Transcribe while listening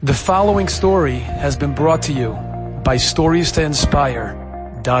The following story has been brought to you by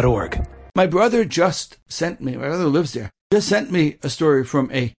StoriesToInspire.org. My brother lives there, just sent me a story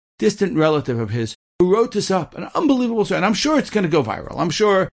from a distant relative of his who wrote this up, an unbelievable story. And I'm sure it's going to go viral. I'm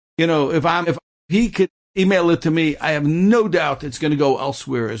sure, if he could email it to me, I have no doubt it's going to go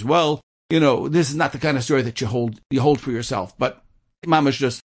elsewhere as well. This is not the kind of story that you hold for yourself. But Mama's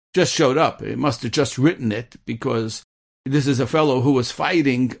just showed up. It must have just written it because this is a fellow who was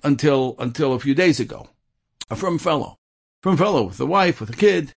fighting until a few days ago. A from fellow with a wife, with a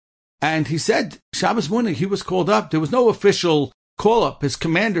kid. And he said, Shabbos morning, he was called up. There was no official call up. His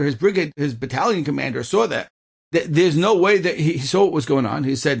commander, his battalion commander saw that. There's no way that he saw what was going on.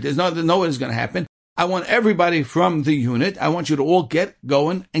 He said, there's no way it's going to happen. I want everybody from the unit. I want you to all get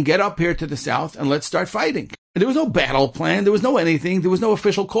going and get up here to the south and let's start fighting. And there was no battle plan. There was no anything. There was no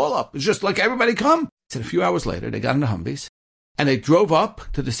official call up. It's just like everybody come. He said a few hours later, they got in the Humvees and they drove up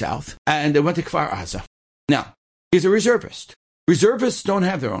to the south and they went to Kfar Aza. Now, he's a reservist. Reservists don't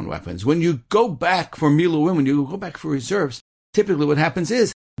have their own weapons. When you go back for Miluim, when you go back for reserves, typically what happens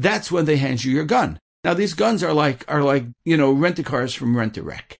is that's when they hand you your gun. Now, these guns are like rent-a-cars from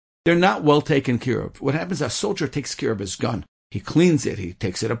Rent-A-Wreck. They're not well taken care of. What happens, a soldier takes care of his gun. He cleans it. He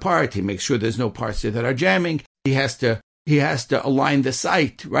takes it apart. He makes sure there's no parts there that are jamming. He has to align the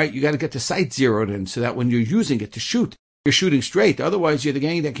sight, right? You got to get the sight zeroed in so that when you're using it to shoot, you're shooting straight. Otherwise, you're the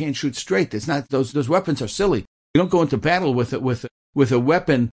gang that can't shoot straight. It's not, those weapons are silly. You don't go into battle with a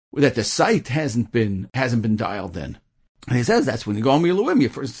weapon that the sight hasn't been dialed in. And he says that's when you go on Miluim. You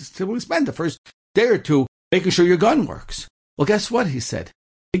first spend the first day or two making sure your gun works. Well, guess what? He said.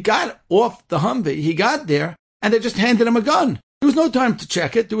 He got off the Humvee, he got there, and they just handed him a gun. There was no time to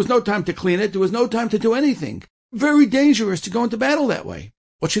check it, there was no time to clean it, there was no time to do anything. Very dangerous to go into battle that way.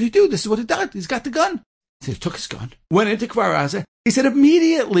 What should he do? This is what he did. He's got the gun. So he took his gun, went into Kfar Aza. He said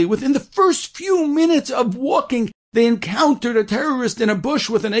immediately, within the first few minutes of walking, they encountered a terrorist in a bush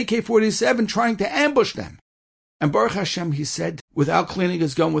with an AK-47 trying to ambush them. And Baruch Hashem, he said, without cleaning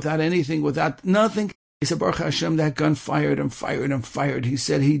his gun, without anything, without nothing, he said, Baruch Hashem, that gun fired and fired and fired. He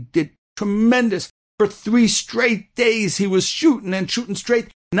said he did tremendous. For 3 straight days, he was shooting and shooting straight.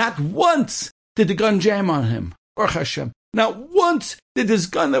 Not once did the gun jam on him. Baruch Hashem. Not once did this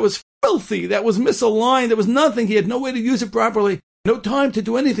gun that was filthy, that was misaligned, there was nothing. He had no way to use it properly. No time to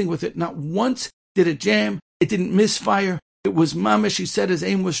do anything with it. Not once did it jam. It didn't misfire. It was mamish. He said his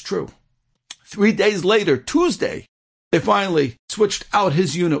aim was true. 3 days later, Tuesday, they finally switched out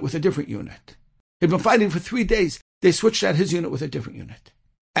his unit with a different unit. He'd been fighting for 3 days. They switched out his unit with a different unit.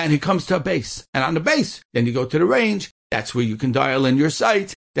 And he comes to a base. And on the base, then you go to the range. That's where you can dial in your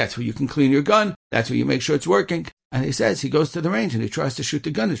sight. That's where you can clean your gun. That's where you make sure it's working. And he says he goes to the range and he tries to shoot the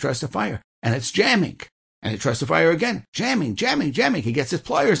gun. He tries to fire. And it's jamming. And he tries to fire again. Jamming. He gets his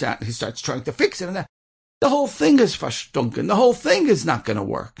pliers out and he starts trying to fix it. And the whole thing is verstunken. The whole thing is not going to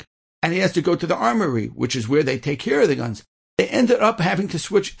work. And he has to go to the armory, which is where they take care of the guns. They ended up having to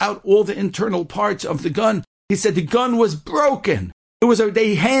switch out all the internal parts of the gun. He said the gun was broken.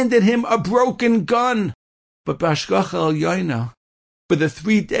 They handed him a broken gun. But Bashgacha al Yaina, for the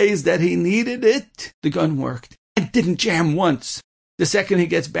 3 days that he needed it, the gun worked. It didn't jam once. The second he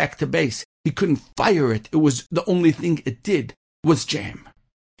gets back to base, he couldn't fire it. It was the only thing it did was jam.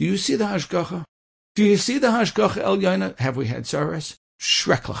 Do you see the Hashgacha? Do you see the Hashgacha el Yaina? Have we had tzaras?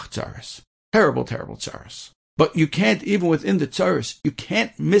 Shreklach tzaras. Terrible, terrible tzaras. But you can't, even within the tzaras, you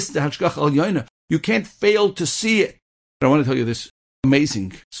can't miss the Hashgacha al Yaina. You can't fail to see it. But I want to tell you this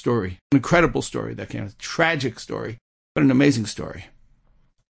amazing story, an incredible story, that kind of tragic story, but an amazing story.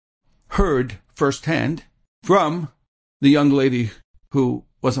 Heard firsthand from the young lady who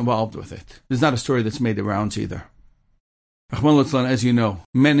was involved with it. There's not a story that's made the rounds either. Rahman Litzlan, as you know,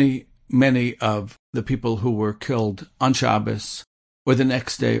 many of the people who were killed on Shabbos or the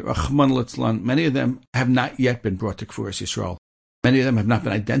next day, Rahman Litzlan, many of them have not yet been brought to Kfuras Yisrael. Many of them have not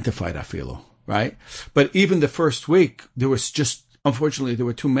been identified, afilu, right? But even the first week, there was just, unfortunately, there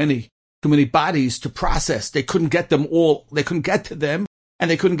were too many bodies to process. They couldn't get them all. They couldn't get to them, and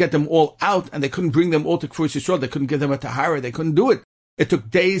they couldn't get them all out, and they couldn't bring them all to Kfuras Yisrael. They couldn't give them a tahara. They couldn't do it. It took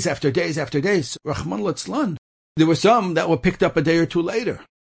days after days after days. Rahman Litzlan. There were some that were picked up a day or two later,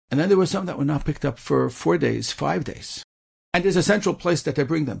 and then there were some that were not picked up for 4 days, 5 days. And there's a central place that they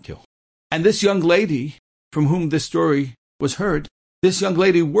bring them to. And this young lady, from whom this story was heard, this young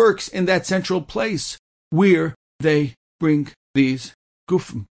lady works in that central place where they bring these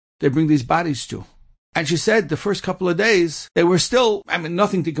gufim, they bring these bodies to. And she said the first couple of days, they were still,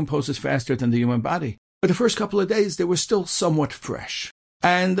 nothing decomposes faster than the human body. But the first couple of days, they were still somewhat fresh.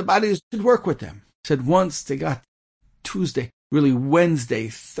 And the bodies did work with them. Said once they got Tuesday, really Wednesday,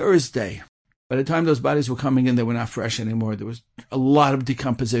 Thursday. By the time those bodies were coming in, they were not fresh anymore. There was a lot of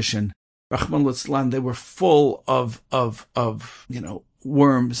decomposition. Rahman al-Islam, they were full of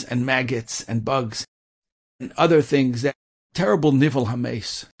worms and maggots and bugs and other things. That terrible nivel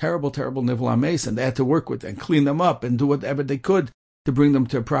hames, terrible nivel hames, and they had to work with them, clean them up, and do whatever they could to bring them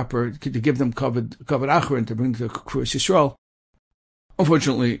to to give them covered achron, to bring them to Kriyas Yisrael.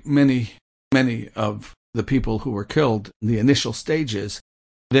 Unfortunately, many of the people who were killed in the initial stages,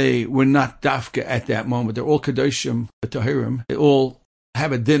 they were not dafka at that moment. They're all kadoshim v'tahirim. They all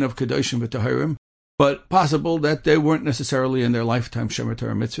have a din of kadoshim v'tahirim, but possible that they weren't necessarily in their lifetime Shemer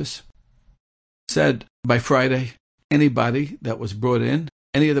Torah mitzvahs. Said by Friday, anybody that was brought in,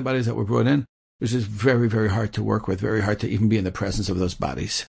 any of the bodies that were brought in, it was just very, very hard to work with, very hard to even be in the presence of those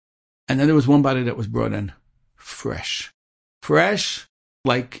bodies. And then there was one body that was brought in fresh,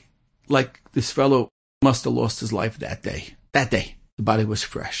 like this fellow must have lost his life that day. That day, the body was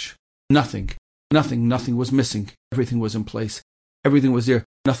fresh. Nothing was missing. Everything was in place. Everything was there.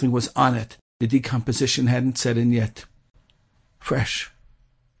 Nothing was on it. The decomposition hadn't set in yet. Fresh.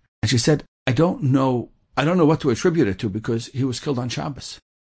 And she said, I don't know what to attribute it to because he was killed on Shabbos.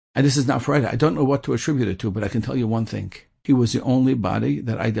 And this is not Friday. I don't know what to attribute it to, but I can tell you one thing. He was the only body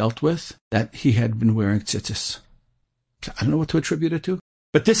that I dealt with that he had been wearing tzitzis. I don't know what to attribute it to,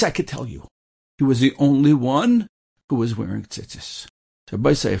 but this I could tell you. He was the only one who was wearing tzitzis. So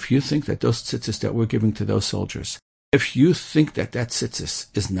everybody say, if you think that those tzitzis that we're giving to those soldiers, if you think that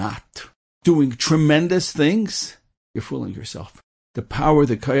tzitzis is not doing tremendous things, you're fooling yourself. The power,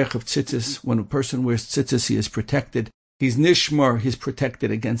 the koyach of tzitzis, when a person wears tzitzis, he is protected. He's nishmar, he's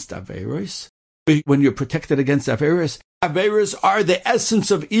protected against averos. When you're protected against averos, averos are the essence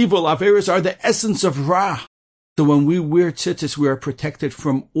of evil. Averos are the essence of ra. So when we wear tzitzis, we are protected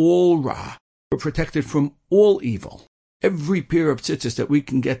from all ra. We're protected from all evil. Every pair of tzitzis that we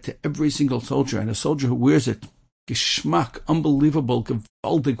can get to every single soldier, and a soldier who wears it, geschmack, unbelievable,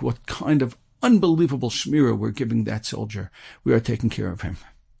 gewaldig, what kind of unbelievable shmirah we're giving that soldier. We are taking care of him.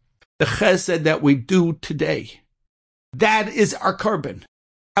 The chesed that we do today, that is our carbon.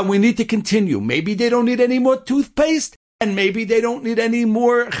 And we need to continue. Maybe they don't need any more toothpaste, and maybe they don't need any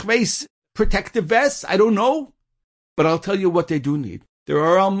more protective vests. I don't know. But I'll tell you what they do need. There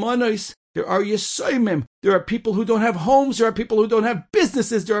are almanos, there are yesoimim, there are people who don't have homes, there are people who don't have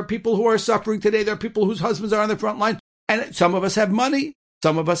businesses, there are people who are suffering today, there are people whose husbands are on the front line. And some of us have money,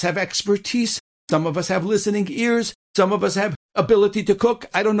 some of us have expertise, some of us have listening ears, some of us have ability to cook.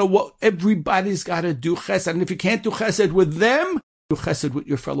 I don't know what everybody's got to do chesed. And if you can't do chesed with them, do chesed with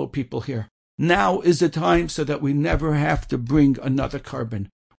your fellow people here. Now is the time so that we never have to bring another carbon.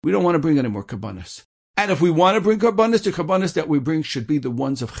 We don't want to bring any more karbanos. And if we want to bring karbanos, the karbanos that we bring should be the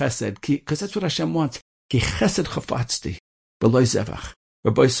ones of chesed, because that's what Hashem wants. Ki chesed chafatzti, v'lo zevach.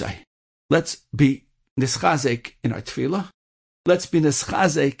 Rabbi say, let's be nischazek in our tefillah. Let's be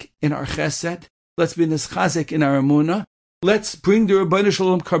nischazek in our chesed. Let's be nischazek in our emunah. Let's bring the Rebbeinu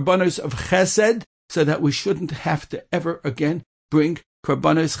Shalom karbanos of chesed, so that we shouldn't have to ever again bring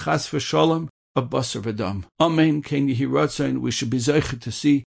karbanos chas v'shalom of basar v'dam. Amen. Ken yehi ratzon. We should be zeicher to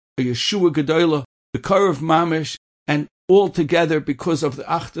see a Yeshua Gedolah, the car of Mamish, and all together, because of the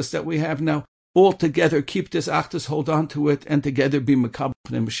achdus that we have now, all together keep this achdus, hold on to it, and together be makabel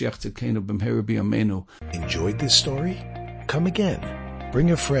pnei Mashiach tzidkenu b'mehera b'yameinu. Enjoyed this story? Come again.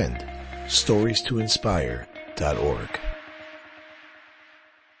 Bring a friend. StoriesToInspire.org